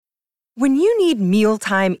When you need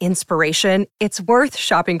mealtime inspiration, it's worth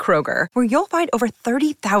shopping Kroger, where you'll find over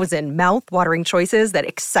 30,000 mouth-watering choices that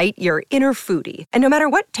excite your inner foodie. And no matter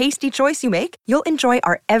what tasty choice you make, you'll enjoy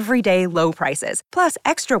our everyday low prices, plus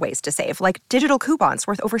extra ways to save, like digital coupons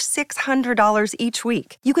worth over $600 each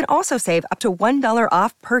week. You can also save up to $1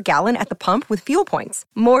 off per gallon at the pump with fuel points.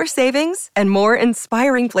 More savings and more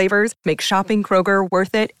inspiring flavors make shopping Kroger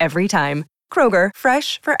worth it every time. Kroger,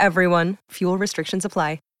 fresh for everyone. Fuel restrictions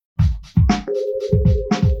apply.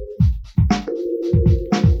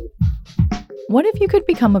 What if you could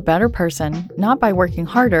become a better person, not by working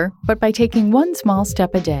harder, but by taking one small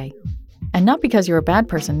step a day? And not because you're a bad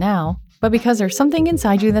person now, but because there's something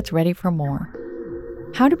inside you that's ready for more.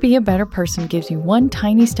 How to Be a Better Person gives you one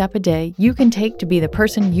tiny step a day you can take to be the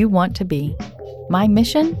person you want to be. My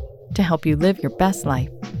mission? To help you live your best life.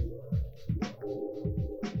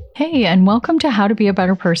 Hey, and welcome to How to Be a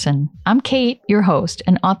Better Person. I'm Kate, your host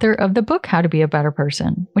and author of the book How to Be a Better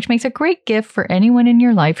Person, which makes a great gift for anyone in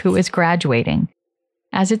your life who is graduating,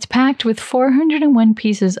 as it's packed with 401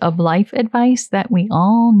 pieces of life advice that we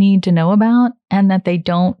all need to know about and that they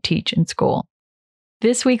don't teach in school.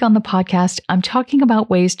 This week on the podcast, I'm talking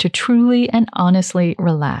about ways to truly and honestly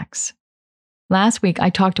relax. Last week,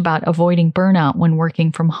 I talked about avoiding burnout when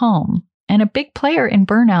working from home. And a big player in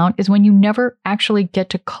burnout is when you never actually get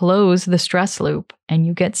to close the stress loop and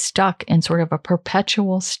you get stuck in sort of a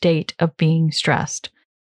perpetual state of being stressed.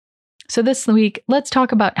 So this week, let's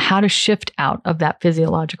talk about how to shift out of that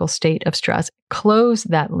physiological state of stress, close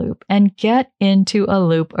that loop, and get into a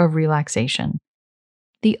loop of relaxation.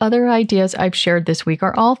 The other ideas I've shared this week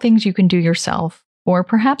are all things you can do yourself, or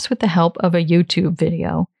perhaps with the help of a YouTube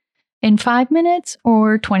video, in 5 minutes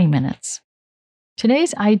or 20 minutes.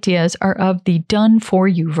 Today's ideas are of the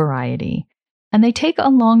done-for-you variety, and they take a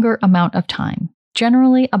longer amount of time,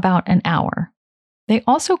 generally about an hour. They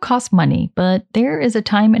also cost money, but there is a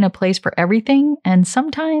time and a place for everything, and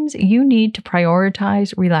sometimes you need to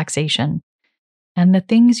prioritize relaxation. And the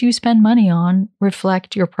things you spend money on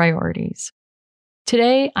reflect your priorities.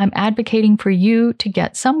 Today, I'm advocating for you to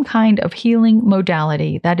get some kind of healing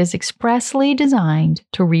modality that is expressly designed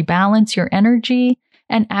to rebalance your energy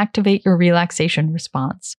and activate your relaxation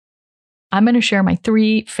response. I'm going to share my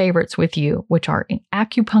 3 favorites with you, which are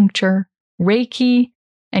acupuncture, Reiki,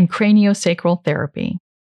 and craniosacral therapy.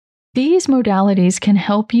 These modalities can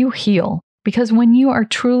help you heal because when you are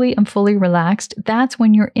truly and fully relaxed, that's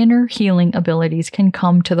when your inner healing abilities can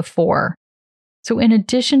come to the fore. So in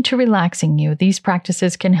addition to relaxing you, these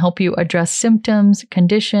practices can help you address symptoms,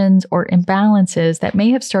 conditions, or imbalances that may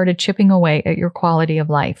have started chipping away at your quality of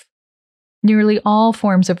life. Nearly all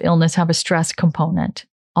forms of illness have a stress component.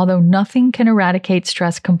 Although nothing can eradicate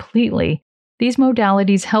stress completely, these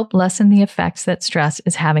modalities help lessen the effects that stress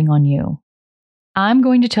is having on you. I'm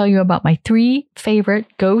going to tell you about my 3 favorite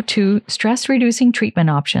go-to stress-reducing treatment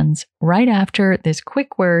options right after this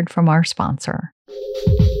quick word from our sponsor.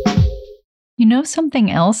 You know something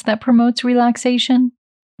else that promotes relaxation?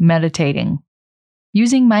 Meditating.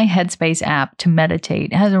 Using my Headspace app to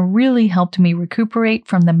meditate has really helped me recuperate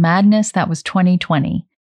from the madness that was 2020.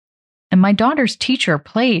 And my daughter's teacher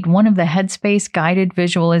played one of the Headspace guided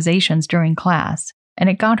visualizations during class, and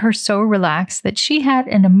it got her so relaxed that she had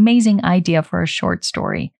an amazing idea for a short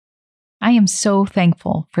story. I am so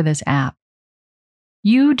thankful for this app.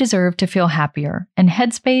 You deserve to feel happier, and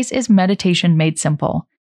Headspace is meditation made simple.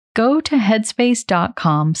 Go to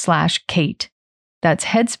headspace.com/Kate. That's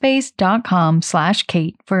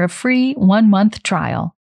headspace.com/Kate for a free 1-month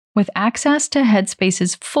trial with access to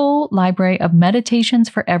Headspace's full library of meditations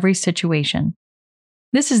for every situation.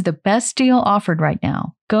 This is the best deal offered right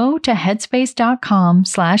now. Go to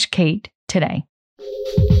headspace.com/Kate today.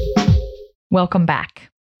 Welcome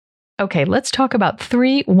back. Okay, let's talk about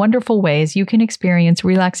 3 wonderful ways you can experience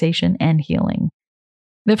relaxation and healing.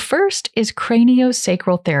 The first is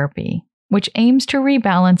craniosacral therapy, which aims to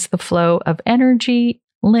rebalance the flow of energy,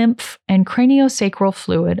 lymph, and craniosacral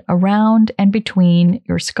fluid around and between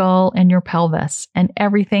your skull and your pelvis, and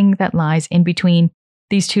everything that lies in between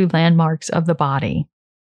these 2 landmarks of the body.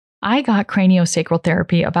 I got craniosacral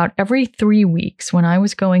therapy about every 3 weeks when I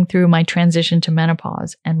was going through my transition to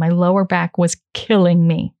menopause, and my lower back was killing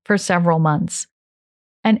me for several months.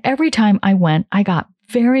 And every time I went, I got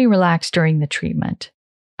very relaxed during the treatment.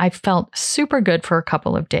 I felt super good for a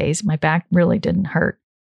couple of days. My back really didn't hurt.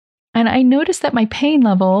 And I noticed that my pain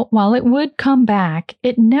level, while it would come back,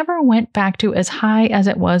 it never went back to as high as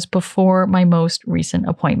it was before my most recent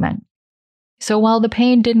appointment. So while the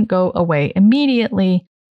pain didn't go away immediately,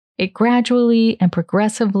 It gradually and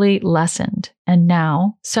progressively lessened, and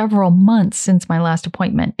now, several months since my last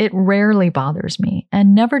appointment, it rarely bothers me,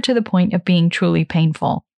 and never to the point of being truly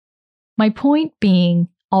painful. My point being,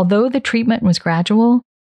 although the treatment was gradual,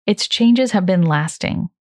 its changes have been lasting.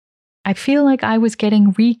 I feel like I was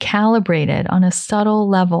getting recalibrated on a subtle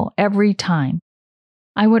level every time.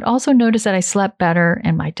 I would also notice that I slept better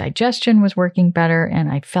and my digestion was working better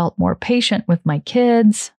and I felt more patient with my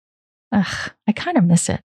kids. I kind of miss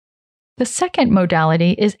it. The second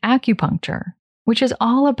modality is acupuncture, which is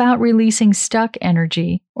all about releasing stuck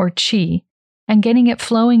energy, or qi, and getting it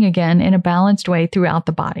flowing again in a balanced way throughout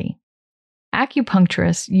the body.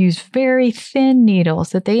 Acupuncturists use very thin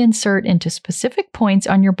needles that they insert into specific points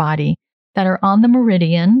on your body that are on the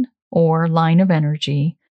meridian, or line of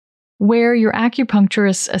energy, where your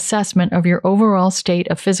acupuncturist's assessment of your overall state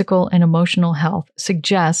of physical and emotional health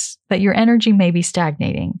suggests that your energy may be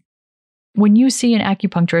stagnating. When you see an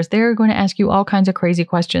acupuncturist, they're going to ask you all kinds of crazy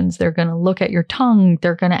questions. They're going to look at your tongue.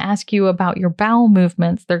 They're going to ask you about your bowel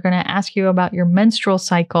movements. They're going to ask you about your menstrual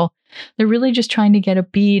cycle. They're really just trying to get a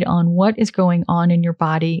bead on what is going on in your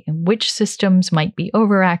body and which systems might be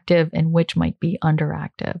overactive and which might be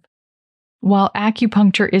underactive. While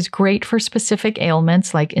acupuncture is great for specific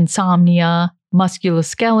ailments like insomnia,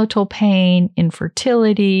 musculoskeletal pain,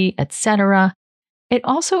 infertility, etc., it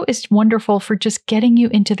also is wonderful for just getting you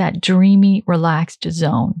into that dreamy, relaxed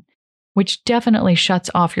zone, which definitely shuts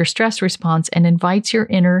off your stress response and invites your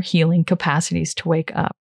inner healing capacities to wake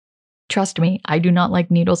up. Trust me, I do not like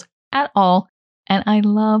needles at all, and I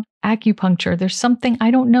love acupuncture. There's something, I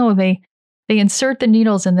don't know, they insert the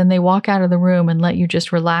needles and then they walk out of the room and let you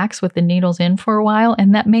just relax with the needles in for a while,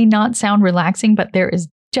 and that may not sound relaxing, but there is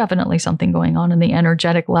definitely something going on in the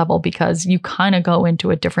energetic level because you kind of go into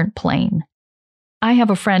a different plane. I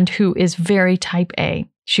have a friend who is very type A.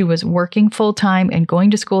 She was working full-time and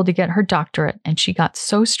going to school to get her doctorate, and she got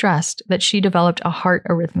so stressed that she developed a heart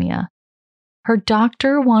arrhythmia. Her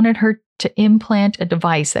doctor wanted her to implant a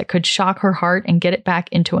device that could shock her heart and get it back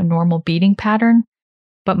into a normal beating pattern,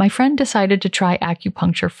 but my friend decided to try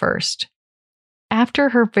acupuncture first. After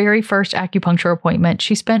her very first acupuncture appointment,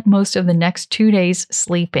 she spent most of the next 2 days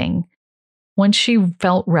sleeping. Once she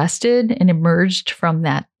felt rested and emerged from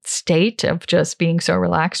that state of just being so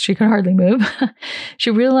relaxed she could hardly move, she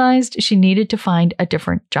realized she needed to find a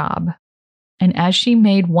different job. And as she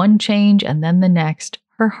made one change and then the next,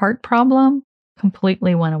 her heart problem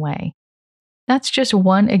completely went away. That's just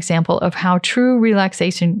one example of how true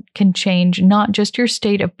relaxation can change not just your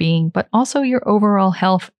state of being, but also your overall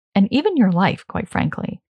health and even your life, quite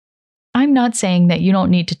frankly. I'm not saying that you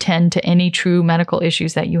don't need to tend to any true medical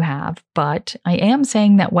issues that you have, but I am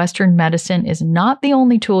saying that Western medicine is not the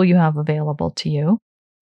only tool you have available to you.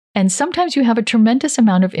 And sometimes you have a tremendous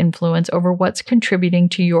amount of influence over what's contributing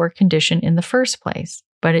to your condition in the first place,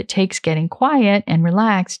 but it takes getting quiet and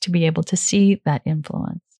relaxed to be able to see that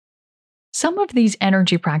influence. Some of these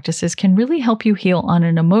energy practices can really help you heal on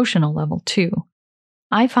an emotional level too.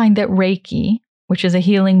 I find that Reiki, which is a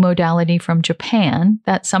healing modality from Japan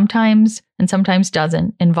that sometimes and sometimes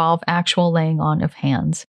doesn't involve actual laying on of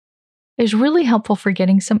hands, is really helpful for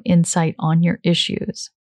getting some insight on your issues.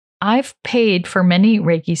 I've paid for many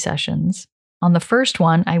Reiki sessions. On the first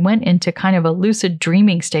one, I went into kind of a lucid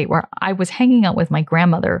dreaming state where I was hanging out with my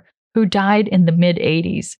grandmother, who died in the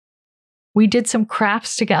mid-80s. We did some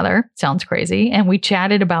crafts together, sounds crazy, and we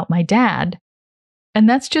chatted about my dad. And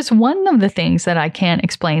that's just one of the things that I can't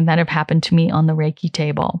explain that have happened to me on the Reiki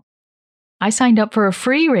table. I signed up for a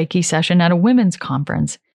free Reiki session at a women's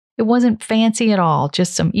conference. It wasn't fancy at all,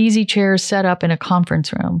 just some easy chairs set up in a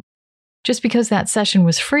conference room. Just because that session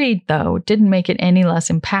was free, though, didn't make it any less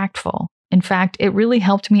impactful. In fact, it really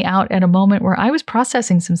helped me out at a moment where I was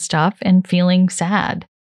processing some stuff and feeling sad.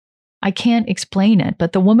 I can't explain it,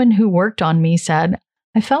 but the woman who worked on me said,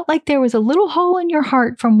 "I felt like there was a little hole in your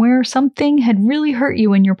heart from where something had really hurt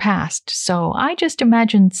you in your past, so I just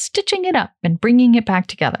imagined stitching it up and bringing it back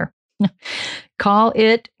together." Call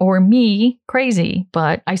it or me crazy,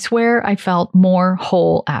 but I swear I felt more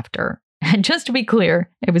whole after. And just to be clear,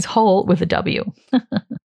 it was whole with a W.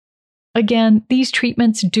 Again, these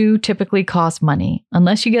treatments do typically cost money,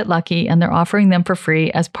 unless you get lucky and they're offering them for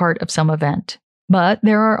free as part of some event. But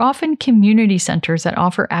there are often community centers that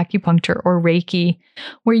offer acupuncture or Reiki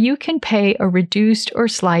where you can pay a reduced or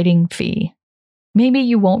sliding fee. Maybe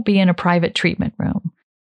you won't be in a private treatment room.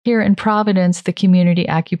 Here in Providence, the Community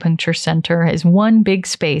Acupuncture Center has one big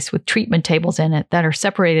space with treatment tables in it that are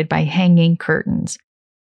separated by hanging curtains.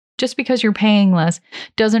 Just because you're paying less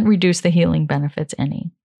doesn't reduce the healing benefits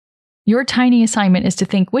any. Your tiny assignment is to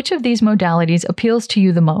think which of these modalities appeals to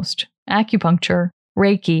you the most: acupuncture,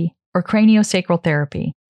 Reiki, or craniosacral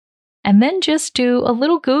therapy. And then just do a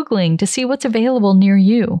little Googling to see what's available near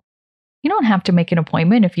you. You don't have to make an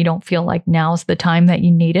appointment if you don't feel like now's the time that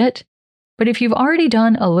you need it. But if you've already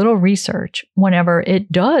done a little research, whenever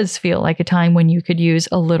it does feel like a time when you could use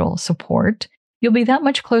a little support, you'll be that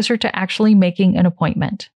much closer to actually making an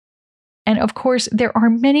appointment. And of course, there are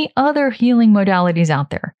many other healing modalities out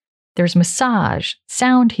there. There's massage,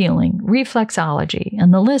 sound healing, reflexology,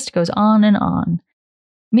 and the list goes on and on.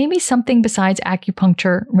 Maybe something besides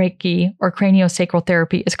acupuncture, Reiki, or craniosacral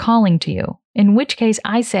therapy is calling to you, in which case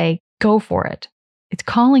I say, go for it. It's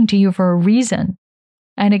calling to you for a reason.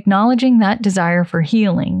 And acknowledging that desire for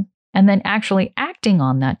healing and then actually acting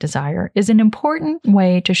on that desire is an important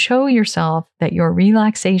way to show yourself that your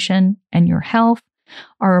relaxation and your health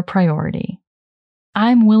are a priority.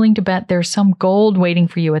 I'm willing to bet there's some gold waiting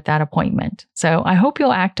for you at that appointment. So I hope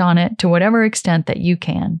you'll act on it to whatever extent that you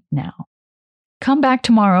can now. Come back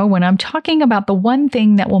tomorrow when I'm talking about the one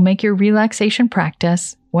thing that will make your relaxation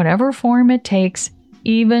practice, whatever form it takes,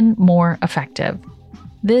 even more effective.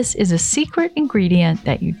 This is a secret ingredient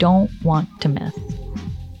that you don't want to miss.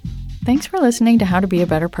 Thanks for listening to How to Be a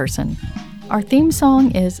Better Person. Our theme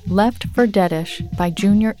song is Left for Deadish by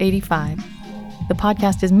Junior85. The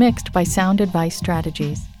podcast is mixed by Sound Advice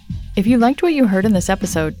Strategies. If you liked what you heard in this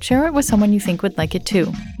episode, share it with someone you think would like it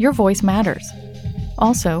too. Your voice matters.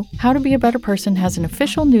 Also, How to Be a Better Person has an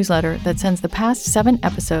official newsletter that sends the past 7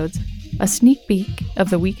 episodes, a sneak peek of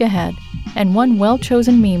the week ahead, and one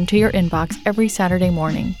well-chosen meme to your inbox every Saturday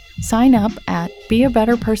morning. Sign up at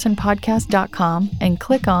beabetterpersonpodcast.com and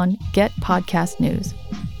click on Get Podcast News.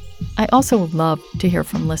 I also love to hear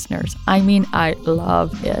from listeners. I mean, I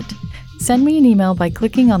love it. Send me an email by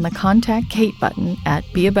clicking on the Contact Kate button at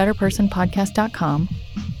beabetterpersonpodcast.com.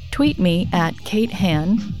 Tweet me at Kate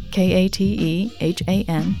Han,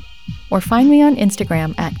 Katehan, or find me on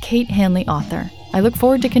Instagram at Kate Hanley Author. I look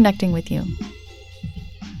forward to connecting with you.